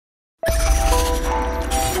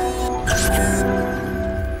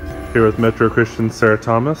Here with Metro Christian's Sara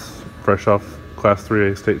Thomas, fresh off Class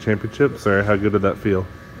 3A state championship. Sarah, how good did that feel?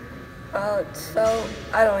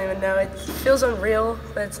 I don't even know. It feels unreal,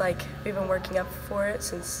 but it's like we've been working up for it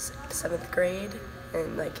since 7th grade,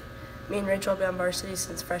 and like me and Rachel have been on varsity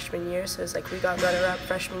since freshman year, so it's like we got runner-up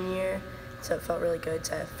freshman year, so it felt really good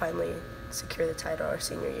to finally secure the title our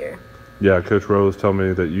senior year. Yeah, Coach Rose told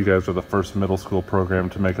me that you guys are the first middle school program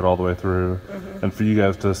to make it all the way through, and for you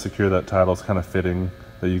guys to secure that title is kind of fitting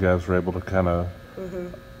that you guys were able to kind of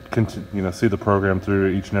see the program through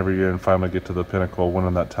each and every year and finally get to the pinnacle,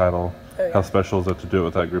 winning that title. Oh, yeah. How special is it to do it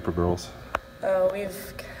with that group of girls?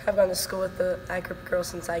 I've gone to school with that group of girls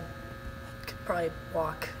since I could probably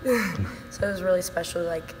walk, so it was really special to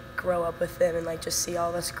like grow up with them and like just see all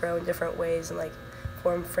of us grow in different ways and like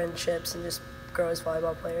form friendships and just grow as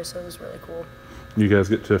volleyball players. So it was really cool. You guys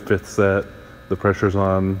get to a 5th set. The pressure's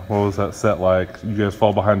on. What was that set like? You guys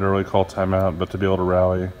fall behind early, call timeout, but to be able to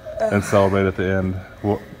rally and celebrate at the end,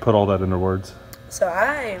 put all that into words. So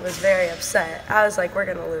I was very upset. I was like, we're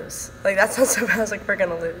going to lose. Like, that sounds so bad. I was like, we're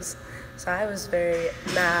going to lose. So I was very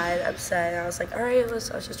mad, upset, and I was like, all right, I was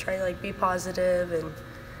just trying to like be positive and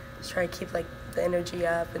just try to keep like the energy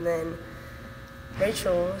up. And then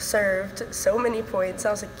Rachel served so many points.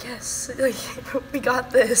 I was like, yes, like, we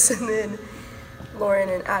got this. And then Lauren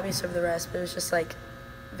and Abby served the rest, but it was just like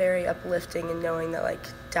very uplifting and knowing that like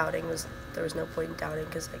there was no point in doubting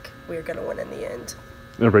because like we were gonna win in the end.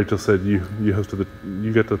 And Rachel said you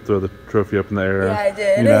get to throw the trophy up in the air. Yeah, I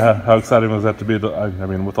did. You know how exciting was that to be? I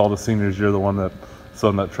mean, with all the seniors, you're the one that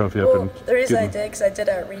thrown that trophy up. And the reason I did because I did it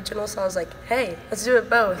at regional, so I was like, hey, let's do it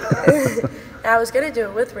both. And I was gonna do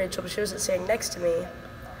it with Rachel, but she wasn't sitting next to me.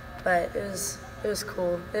 But it was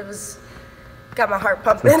cool. Got my heart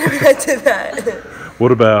pumping when I did that.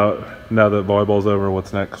 What about now that volleyball's over?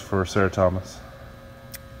 What's next for Sara Thomas?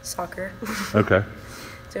 Soccer. Okay.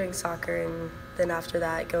 Doing soccer, and then after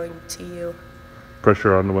that, going to TU.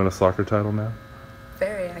 Pressure on to win a soccer title now?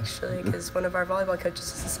 Very, actually, because one of our volleyball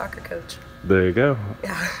coaches is a soccer coach. There you go.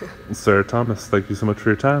 Yeah. Sara Thomas, thank you so much for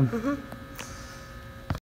your time.